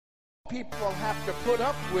people have to put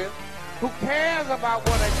up with. Who cares about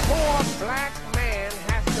what a poor black man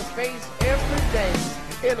has to face every day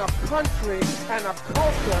in a country and a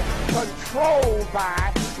culture controlled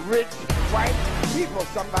by rich white people?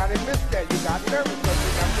 Somebody missed that. You got nervous because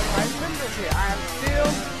you got some white members here. I am still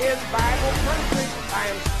in Bible country. I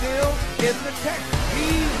am still in the text.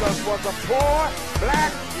 Jesus was a poor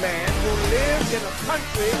black man who lived in a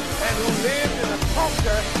country and who lived in a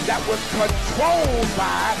culture that was controlled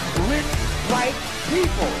by rich white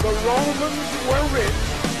people. The Romans were rich.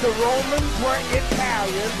 The Romans were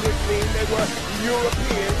Italians, which means they were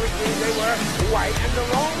European, which means they were white. And the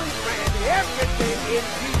Romans ran everything in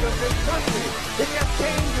Jesus' country. It just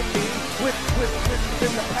came to me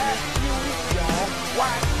within the past few weeks, y'all,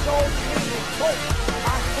 why so many folks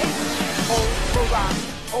are hating on Barack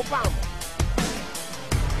Obama.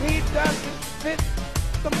 He doesn't fit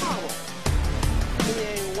the model. He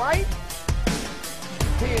ain't white,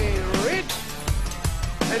 he ain't rich,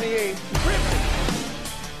 and he ain't privileged.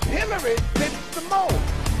 Hillary fits the mold.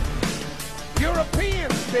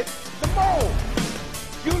 Europeans fit the mold.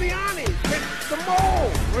 Giuliani fits the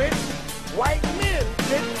mold. Rich white men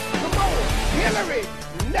fit the mold. Hillary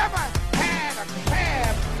never had a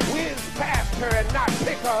cab whiz past her and not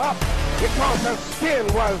pick her up because her skin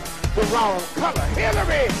was the wrong color.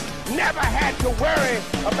 Hillary never had to worry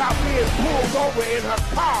about being pulled over in her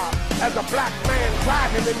car as a black man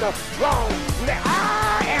driving in the wrong lane.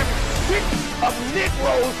 I am sick of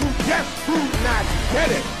Negroes who just do not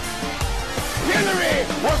get it. Hillary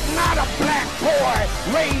was not a black boy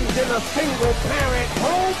raised in a single parent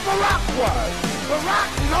home. Barack was.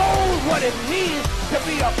 Barack knows what it means to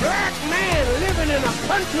be a black man living in a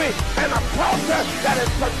country and a culture that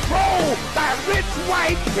is controlled by rich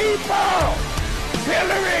white people.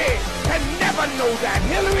 Hillary can never know that.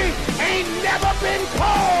 Hillary ain't never been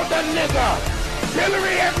called a nigger.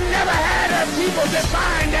 Hillary has never had her people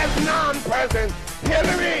defined as non-persons.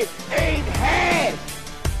 Hillary ain't had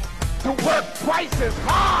to work twice as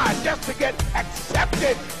hard just to get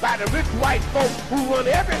accepted by the rich white folks who run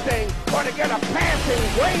everything or to get a passing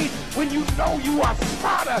grade when you know you are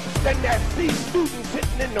smarter than that C student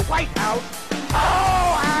sitting in the White House.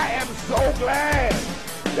 Oh, I am so glad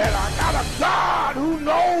that I got a God who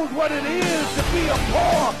knows what it is to be a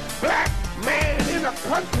poor black man in a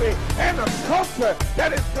country and a culture that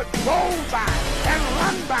is controlled by and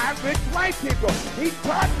run by rich white people. He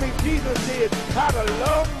taught me, Jesus did, how to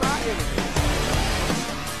love my enemies.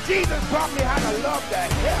 Jesus taught me how to love the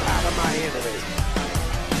hell out of my enemies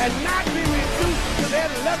and not be reduced to their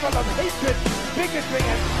level of hatred, bigotry,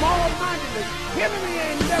 and small-mindedness. Hillary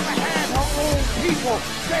ain't never had her own people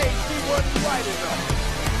say she wasn't white enough.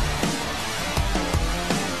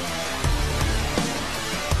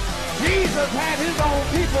 Jesus had his own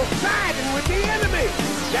people siding with the enemy.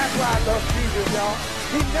 That's why I love Jesus, y'all.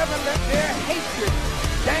 He never let their hatred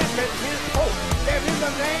dampen his hope. There is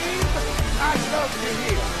a name I love to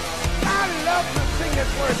hear. I love to sing his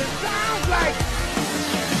words. It sounds like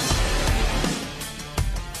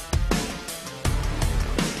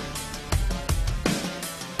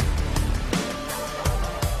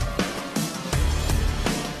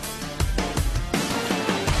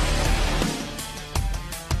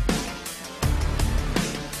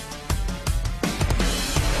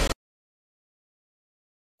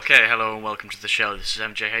Okay, hello and welcome to the show. This is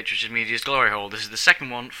MJH, which is Media's Glory Hole. This is the second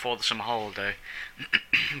one for the summer holiday,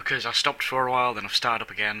 because I stopped for a while, then I've started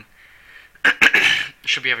up again. It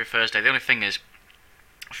should be every Thursday. The only thing is,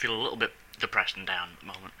 I feel a little bit depressed and down at the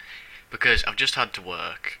moment, because I've just had to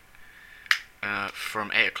work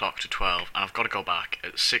from 8 o'clock to 12, and I've got to go back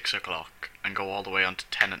at 6 o'clock and go all the way on to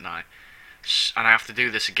 10 at night. And I have to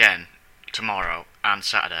do this again tomorrow and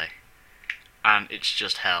Saturday, and it's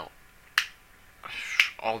just hell.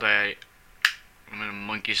 All day. I'm in a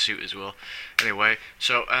monkey suit as well. Anyway,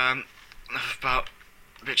 so enough about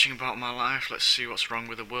bitching about my life. Let's see what's wrong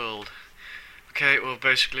with the world. Okay, well,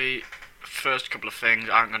 basically, first couple of things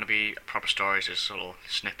aren't going to be proper stories, just little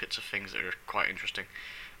snippets of things that are quite interesting.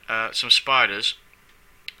 Some spiders,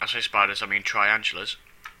 I say spiders, I mean triantulas,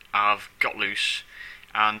 have got loose,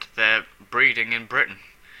 and they're breeding in Britain.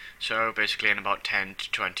 So basically, in about 10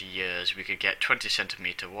 to 20 years, we could get 20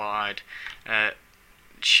 centimetre wide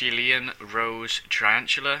Chilean rose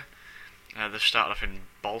tarantula. They've started off in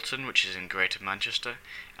Bolton, which is in Greater Manchester,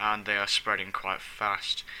 and they are spreading quite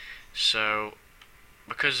fast. So,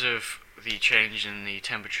 because of the change in the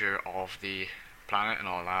temperature of the planet and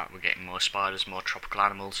all that, we're getting more spiders, more tropical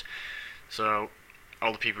animals. So,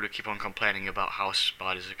 all the people who keep on complaining about how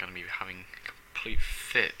spiders are going to be having complete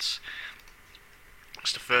fits.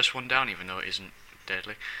 It's the first one down, even though it isn't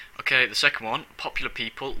deadly. Okay, the second one, popular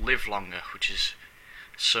people live longer, which is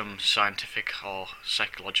some scientific or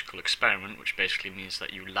psychological experiment, which basically means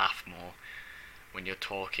that you laugh more when you're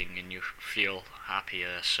talking and you feel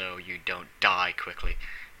happier, so you don't die quickly.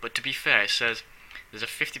 But to be fair, it says there's a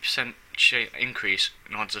 50% increase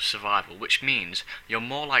in odds of survival, which means you're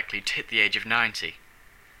more likely to hit the age of 90.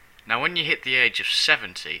 Now when you hit the age of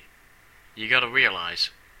 70, you gotta realise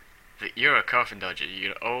that you're a coffin dodger.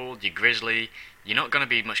 You're old, you're grizzly, you're not gonna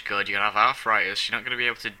be much good, you're gonna have arthritis, you're not gonna be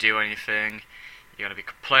able to do anything, you're gonna be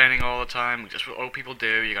complaining all the time, just what old people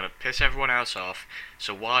do, you're gonna piss everyone else off,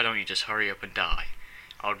 so why don't you just hurry up and die?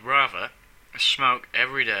 I would rather smoke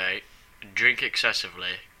every day, drink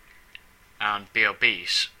excessively, and be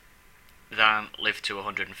obese than live to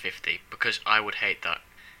 150, because I would hate that.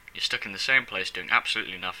 You're stuck in the same place doing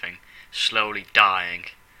absolutely nothing, slowly dying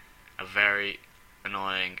a very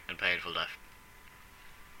annoying and painful death.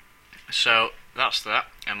 So that's that,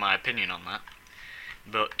 and my opinion on that.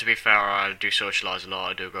 But to be fair, I do socialise a lot,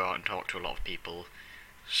 I do go out and talk to a lot of people,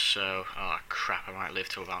 so, oh crap, I might live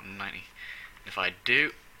to about 90. If I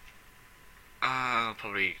do, I'll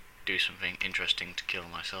probably do something interesting to kill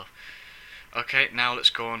myself. Okay, now let's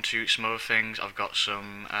go on to some other things. I've got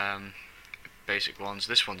some basic ones.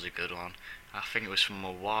 This one's a good one. I think it was from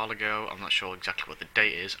a while ago. I'm not sure exactly what the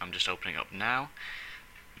date is. I'm just opening it up now.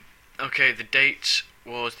 Okay, the date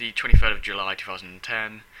was the 23rd of July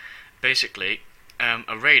 2010. Basically,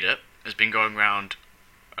 a raider has been going around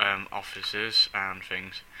offices and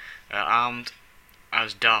things armed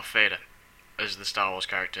as Darth Vader, as the Star Wars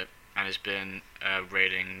character, and has been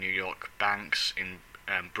raiding New York banks in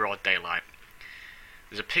broad daylight.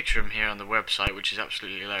 There's a picture of him here on the website, which is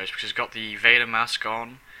absolutely hilarious, because he's got the Vader mask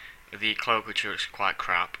on, the cloak, which looks quite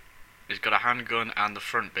crap. He's got a handgun and the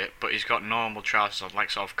front bit, but he's got normal trousers on,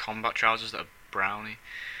 like sort of combat trousers that are browny.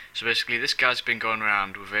 So basically, this guy's been going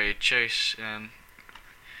around with a chase,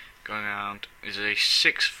 going around. He's a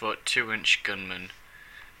 6-foot 2-inch gunman,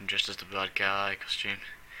 dressed as the bad guy costume.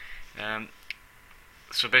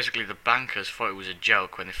 So basically, the bankers thought it was a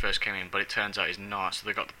joke when they first came in, but it turns out he's not. So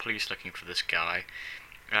they got the police looking for this guy.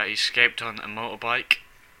 He escaped on a motorbike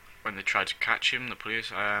when they tried to catch him, the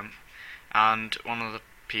police. And one of the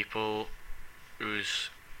people who's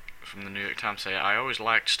from the New York Times say, I always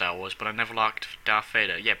liked Star Wars, but I never liked Darth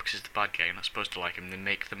Vader. Yeah, because he's the bad guy, you're not supposed to like him. They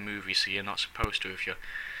make the movie, so you're not supposed to if you're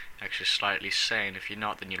actually slightly sane. If you're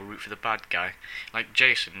not, then you'll root for the bad guy. Like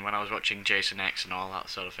Jason, when I was watching Jason X and all that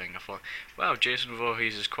sort of thing, I thought, wow, Jason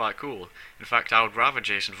Voorhees is quite cool. In fact, I would rather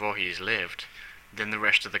Jason Voorhees lived than the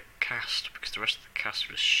rest of the cast, because the rest of the cast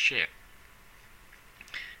was shit.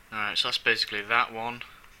 Alright, so that's basically that one.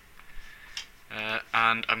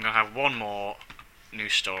 And I'm going to have one more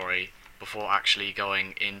news story before actually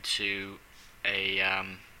going into a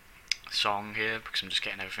song here, because I'm just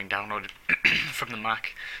getting everything downloaded from the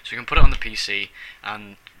Mac, so you can put it on the PC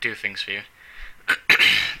and do things for you.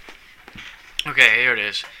 Okay, here it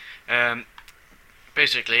is.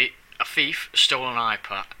 Basically, a thief stole an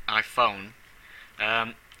iPhone,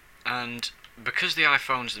 and because the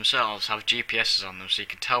iPhones themselves have GPSs on them, so you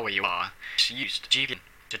can tell where you are, he used GPS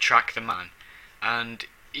to track the man, and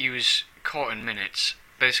he was caught in minutes.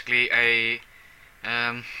 Basically, a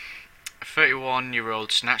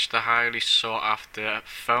 31-year-old snatched the highly sought-after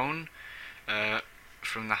phone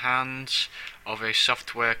from the hands of a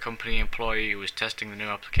software company employee who was testing the new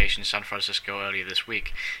application in San Francisco earlier this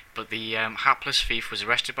week. But the hapless thief was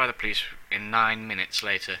arrested by the police in 9 minutes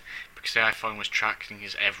later because the iPhone was tracking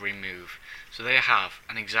his every move. So they have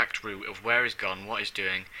an exact route of where he's gone, what he's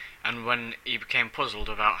doing, and when he became puzzled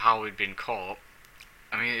about how he'd been caught,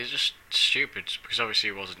 I mean, it's just stupid, because obviously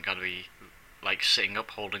he wasn't going to be like sitting up,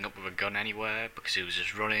 holding up with a gun anywhere, because he was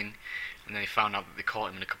just running, and then he found out that they caught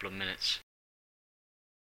him in a couple of minutes.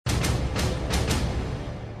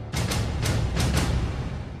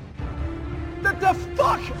 What the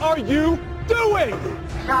fuck are you doing?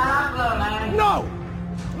 Shut up, little man. No!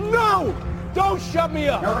 No! Don't shut me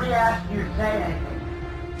up! Nobody asked you to say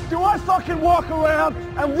anything. Do I fucking walk around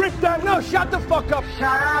and rip that? No, shut the fuck up!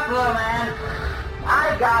 Shut up, little man.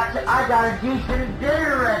 I got a decent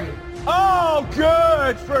dinner ready. Oh,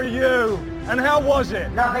 good for you! And how was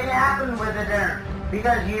it? Nothing happened with the dinner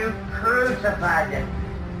because you crucified it.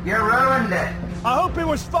 You ruined it. I hope it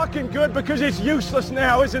was fucking good because it's useless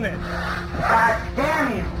now, isn't it? God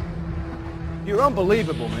damn you. You're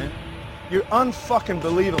unbelievable, man. You're unfucking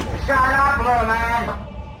believable. Shut up, little man.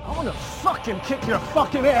 I want to fucking kick your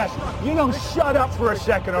fucking ass. You don't shut up for a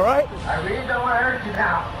second, all right? I really don't want to hurt you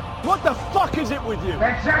now. What the fuck is it with you?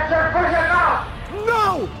 Then shut your fucking mouth.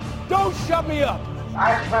 No! Don't shut me up.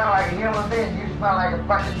 I smell like a human being. You smell like a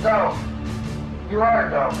fucking dog. You are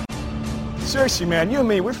though. Seriously, man, you and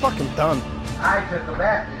me, we're fucking done. I took a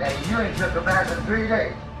bath today. You ain't took a bath in 3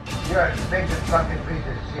 days. You're a biggest fucking piece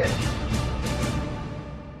of shit.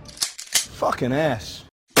 Fucking ass.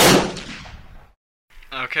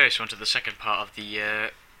 Okay, so on to the second part of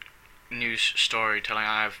the news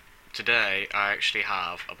storytelling. Today I actually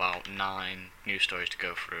have about 9 news stories to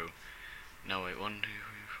go through. No, wait, 1, 2, 3,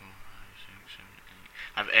 4, 5, 6, 7,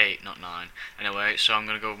 8. I have 8, not 9. Anyway, so I'm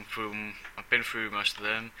gonna go through them. I've been through most of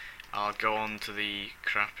them. I'll go on to the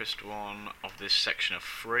crappiest one of this section of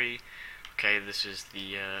 3. Okay, this is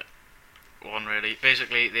the one really.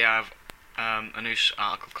 Basically, they have a news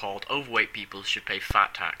article called "Overweight People Should Pay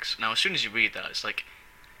Fat Tax." Now, as soon as you read that, it's like,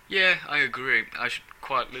 yeah, I agree. I should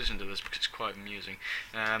quite listen to this because it's quite amusing.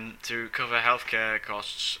 To cover healthcare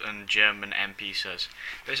costs, and German MP says.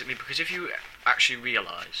 Basically, because if you actually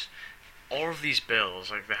realise, all of these bills,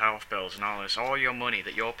 like the health bills and all this, all your money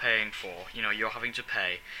that you're paying for, you know, you're having to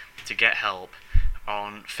pay to get help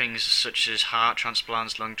on things such as heart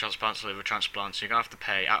transplants, lung transplants, liver transplants, you're going to have to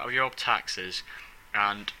pay out of your taxes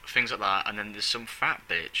and things like that. And then there's some fat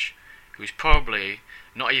bitch who's probably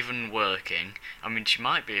not even working. I mean, she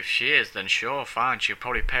might be. If she is, then sure, fine, she'll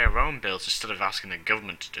probably pay her own bills instead of asking the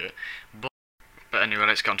government to do it. But anyway,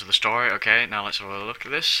 let's get on to the story. Okay, now let's have a look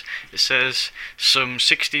at this. It says some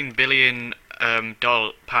 $16 billion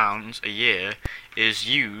pounds a year is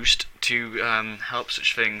used to help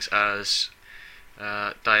such things as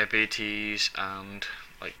diabetes and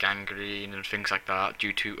like gangrene and things like that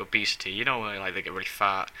due to obesity. You know, like they get really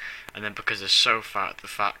fat, and then because they're so fat, the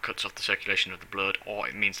fat cuts off the circulation of the blood, or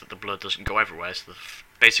it means that the blood doesn't go everywhere, so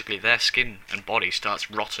basically their skin and body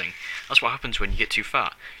starts rotting. That's what happens when you get too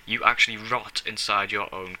fat. You actually rot inside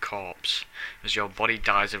your own corpse as your body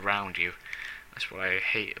dies around you. That's what I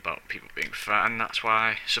hate about people being fat, and that's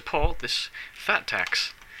why I support this fat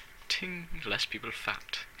tax. Ting, less people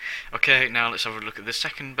fat. Okay, now let's have a look at the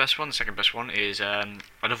second best one. The second best one is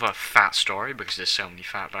another fat story, because there's so many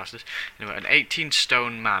fat bastards. Anyway, an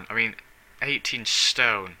 18-stone man. I mean, 18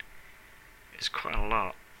 stone is quite a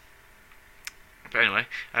lot. But anyway,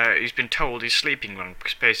 he's been told he's sleeping wrong,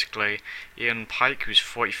 because basically Ian Pike, who's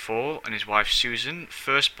 44, and his wife Susan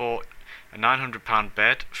first bought a £900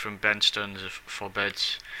 bed from Ben Stearns for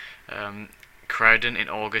Beds Croydon in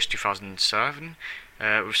August 2007.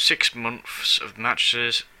 With 6 months of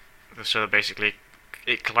mattresses, so basically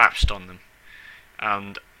it collapsed on them,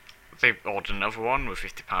 and they ordered another one with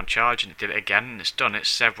 £50 charge, and it did it again, and it's done it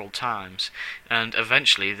several times, and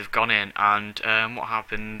eventually they've gone in, and what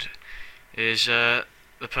happened is the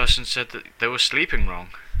person said that they were sleeping wrong,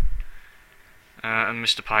 and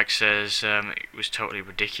Mr. Pike says it was totally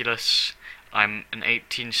ridiculous. I'm an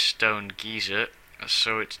 18-stone geezer,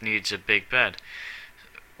 so it needs a big bed.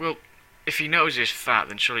 Well, if he knows he's fat,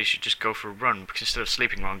 then surely he should just go for a run, because instead of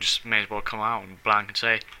sleeping wrong, just may as well come out and blank and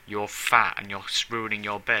say, you're fat and you're ruining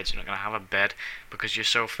your beds. You're not going to have a bed because you're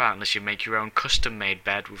so fat, unless you make your own custom-made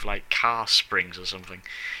bed with, like, car springs or something.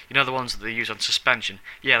 You know, the ones that they use on suspension?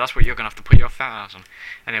 Yeah, that's what you're going to have to put your fat ass on.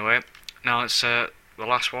 Anyway, now it's, the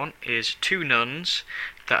last one is 2 nuns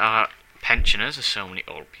that are pensioners, there's so many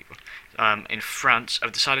old people, in France,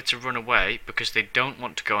 have decided to run away because they don't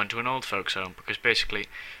want to go into an old folks home, because basically,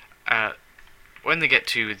 when they get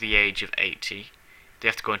to the age of 80, they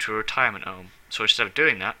have to go into a retirement home. So instead of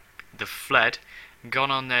doing that, they've fled, gone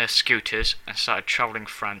on their scooters, and started travelling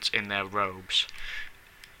France in their robes,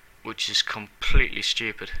 which is completely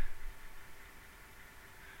stupid.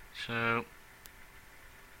 So,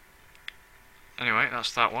 anyway,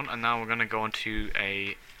 that's that one, and now we're going to go on to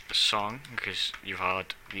a song, because you've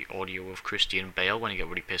heard the audio of Christian Bale when he got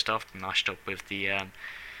really pissed off, mashed up with the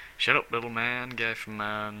Shut Up Little Man guy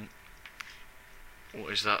from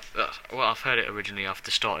what is that? Well, I've heard it originally off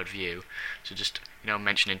Distorted View, so just, you know,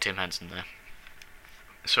 mentioning Tim Henson there.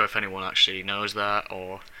 So if anyone actually knows that,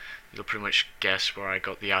 or you'll pretty much guess where I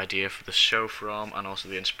got the idea for the show from, and also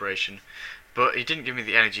the inspiration. But he didn't give me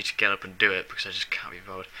the energy to get up and do it, because I just can't be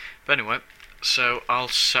bothered. But anyway, so I'll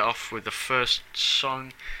set off with the first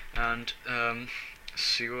song, and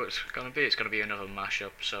see what it's gonna be. It's gonna be another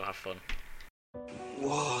mashup, so have fun.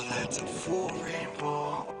 Whoa, that's a full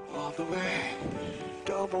rainbow all the way.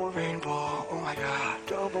 Double rainbow, oh my god,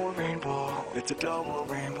 double rainbow. It's a double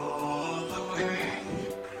rainbow all the way.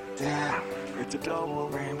 Damn, it's a double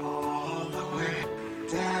rainbow all the way.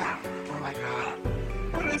 Damn, oh my god.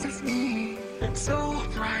 What does this mean? It's so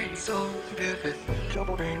bright, so vivid.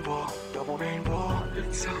 Double rainbow,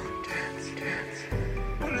 it's so dense, dense.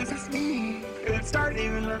 What does this mean? It's starting to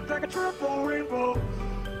even look like a triple rainbow.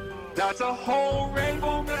 That's a whole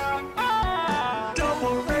rainbow now. Ah!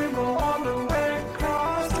 Double rainbow all the way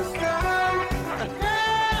across the sky.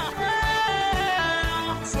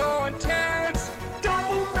 intense.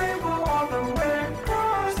 Double rainbow all the way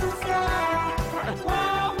across the sky.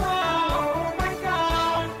 Wow, wow, oh my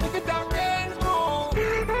God, look at that rainbow.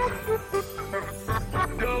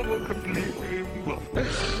 Double complete rainbow.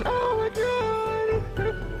 Oh my God.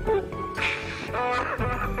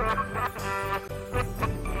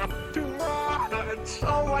 Too much.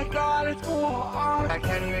 Oh my God, it's more. I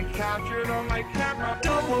can't even capture it on my camera.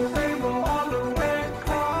 Double rainbow all the way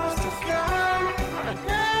across the sky.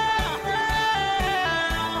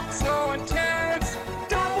 Yeah. So intense.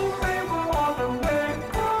 Double rainbow all the way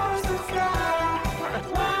across the sky.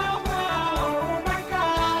 Wow, wow, oh my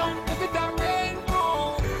God, look at that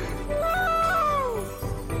rainbow. Woo!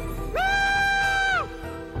 Woo!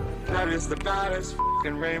 That is the baddest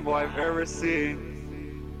f***ing rainbow I've ever seen.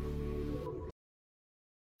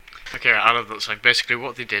 Okay, I love that song. Basically,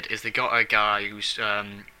 what they did is they got a guy who's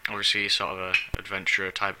obviously sort of a adventurer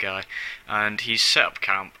type guy, and he's set up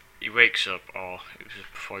camp. He wakes up, or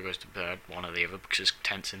before he goes to bed, one or the other, because it's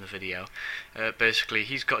tense in the video. Basically,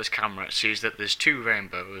 he's got his camera, sees that there's two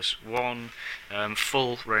rainbows. One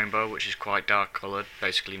full rainbow, which is quite dark coloured,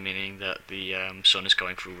 basically meaning that the sun is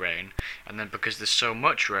going through rain. And then because there's so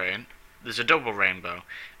much rain, there's a double rainbow.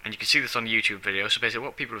 And you can see this on the YouTube video. So basically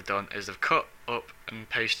what people have done is they've cut up and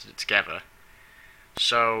pasted it together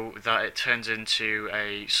so that it turns into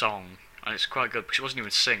a song. And it's quite good because it wasn't even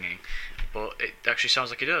singing, but it actually sounds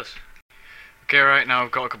like it does. Okay, right, now I've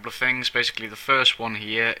got a couple of things. Basically the first one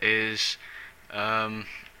here is a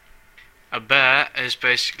bear has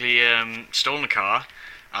basically stolen a car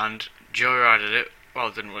and joyrided it. Well,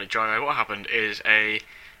 it didn't really joyride. What happened is a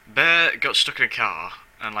bear got stuck in a car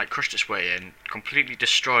and like crushed its way in, completely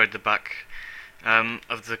destroyed the back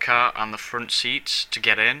of the car and the front seats to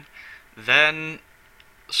get in, then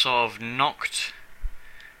sort of knocked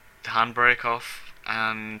the handbrake off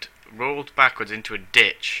and rolled backwards into a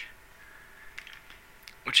ditch,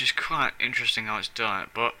 which is quite interesting how it's done it.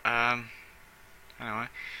 But anyway,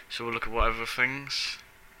 so we'll look at what other things.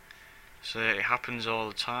 So it happens all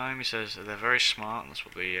the time. He says they're very smart. That's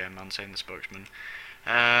what the man's saying, the spokesman.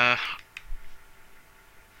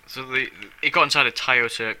 So it got inside a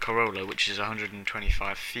Toyota Corolla, which is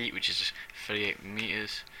 125 feet, which is 38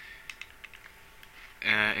 meters,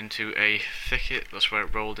 into a thicket. That's where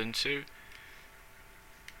it rolled into.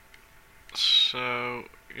 So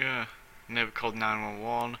yeah, neighbor called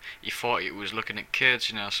 911. He thought it was looking at kids,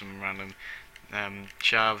 you know, some random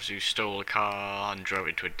chavs who stole a car and drove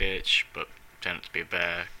it into a ditch, but turned out to be a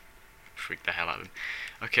bear. Freaked the hell out of him.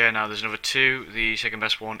 Okay, now there's another two. The second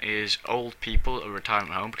best one is old people at a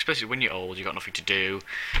retirement home, because basically when you're old you've got nothing to do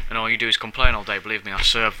and all you do is complain all day. Believe me, I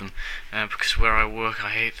serve them, because where I work I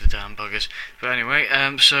hate the damn buggers. But anyway,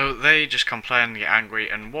 so they just complain and get angry,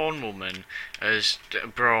 and one woman has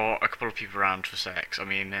brought a couple of people around for sex. I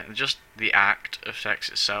mean, just the act of sex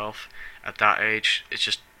itself at that age, it's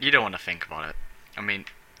just, you don't want to think about it. I mean,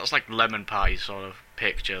 that's like lemon pie sort of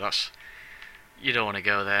picture. That's, you don't want to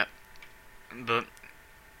go there. But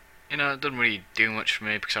you know, it doesn't really do much for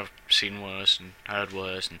me because I've seen worse and heard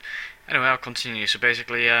worse. And anyway, I'll continue. So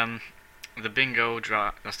basically, the bingo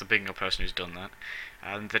that's the bingo person who's done that,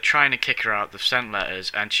 and they're trying to kick her out. They've sent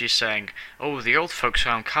letters, and she's saying, "Oh, the old folks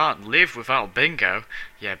home can't live without bingo."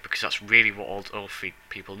 Yeah, because that's really what old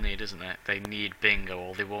people need, isn't it? They need bingo,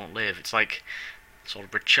 or they won't live. It's like sort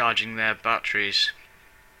of recharging their batteries,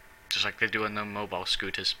 just like they do on their mobile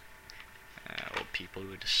scooters. Or people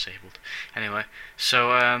who are disabled. Anyway,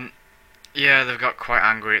 so yeah, they've got quite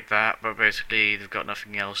angry at that, but basically they've got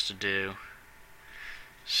nothing else to do.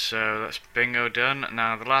 So that's bingo done.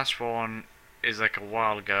 Now the last one is like a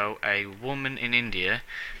while ago. A woman in India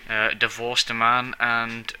divorced a man,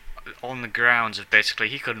 and on the grounds of basically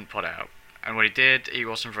he couldn't put out, and when he did, he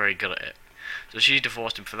wasn't very good at it. So she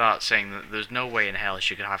divorced him for that, saying that there's no way in hell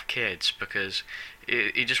she could have kids because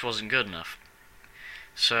he just wasn't good enough.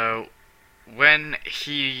 So when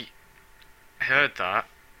he heard that,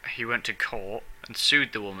 he went to court and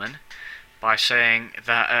sued the woman by saying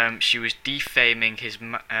that she was defaming his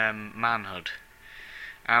manhood.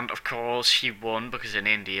 And of course he won, because in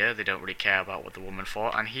India they don't really care about what the woman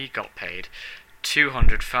thought, and he got paid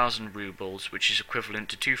 200,000 rubles, which is equivalent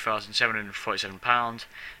to £2,747.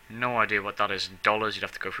 No idea what that is in dollars. You'd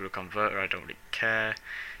have to go through a converter. I don't really care.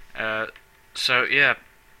 So yeah,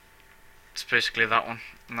 it's basically that one,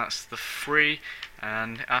 and that's the 3,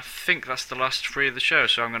 and I think that's the last 3 of the show.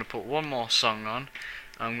 So I'm going to put one more song on.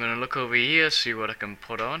 I'm going to look over here, see what I can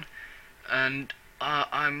put on, and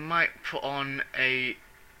I might put on a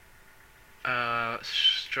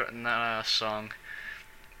Strut and That song,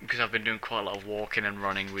 because I've been doing quite a lot of walking and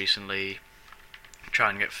running recently,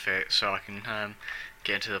 trying to get fit, so I can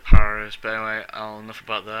get into the Paris. But anyway, enough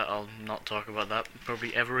about that. I'll not talk about that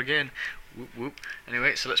probably ever again. Whoop whoop.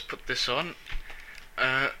 Anyway, so let's put this on,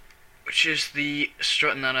 which is the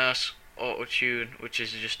Strutting That Ass auto-tune, which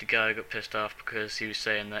is just a guy who got pissed off because he was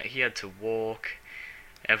saying that he had to walk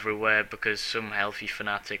everywhere because some healthy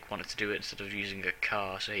fanatic wanted to do it instead of using a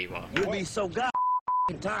car, so he was. You'll be so tired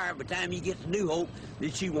by the time you get to New Hope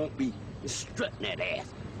that you won't be strutting that ass.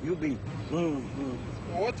 You'll be,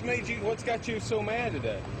 What's got you so mad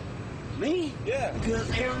today? Me? Yeah. Because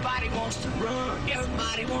everybody wants to run.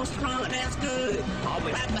 Everybody wants to run. That's good. I'll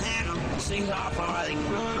be right behind them to see how far they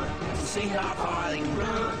can run. To see how far they can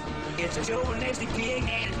run. It's a chauvinistic big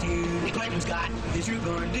attitude that Clinton's got that you're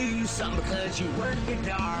gonna do something because you work at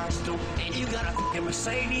the arsenal and you got a fucking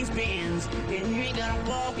Mercedes Benz and you ain't gonna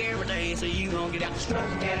walk every day, so you gonna get out and strut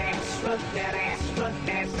that ass, strut that ass, strut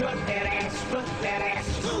that ass, strut that ass.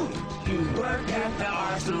 You work at the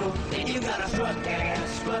arsenal and you gotta strut that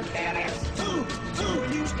ass, strut that ass.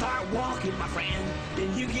 When you start walking, my friend,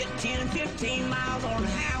 then you get 10, 15 miles on the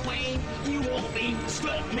highway, you won't be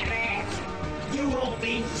strutting that ass. You won't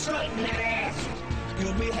be strutting that ass.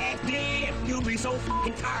 You'll be half dead. You'll be so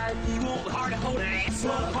fucking tired. You won't be hard to hold that ass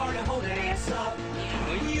up. Hard to hold that ass up.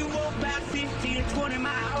 When you walk about 15 or 20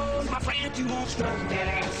 miles, my friend, you won't strut that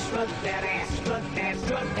ass. Strut that ass. Strut that ass.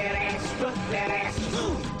 Strut that ass.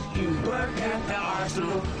 You work at the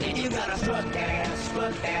arsenal, and you gotta strut that ass.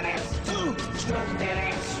 Strut that ass. Strut that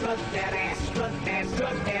ass. Strut that ass. Strut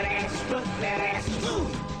that ass. Strut that ass.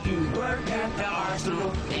 You work at the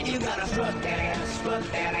arsenal, and you gotta strut that ass, strut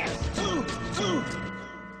that ass.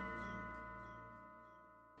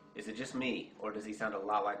 Is it just me, or does he sound a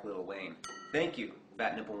lot like Lil Wayne? Thank you,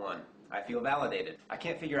 Fat Nipple One. I feel validated. I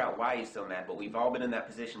can't figure out why he's so mad, but we've all been in that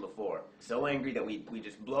position before. So angry that we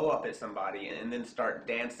just blow up at somebody and then start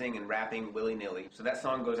dancing and rapping willy-nilly. So that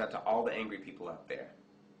song goes out to all the angry people out there.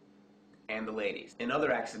 And the ladies. In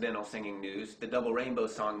other accidental singing news, the Double Rainbow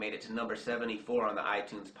song made it to number 74 on the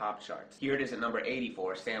iTunes pop charts. Here it is at number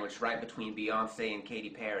 84, sandwiched right between Beyonce and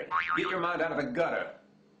Katy Perry. Get your mind out of the gutter,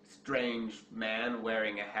 strange man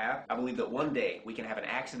wearing a hat. I believe that one day we can have an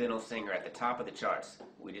accidental singer at the top of the charts.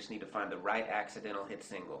 We just need to find the right accidental hit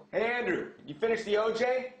single. Hey Andrew, you finish the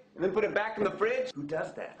OJ and then put it back in the fridge? Who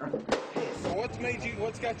does that?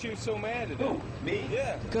 What's got you so mad today? Who? Me?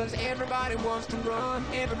 Yeah. Cause everybody wants to run,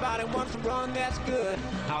 that's good.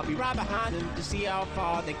 I'll be right behind them to see how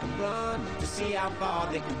far they can run,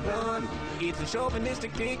 It's a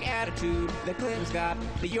chauvinistic big attitude that Clinton's got,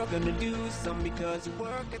 that you're gonna do something because you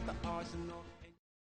work at the arsenal.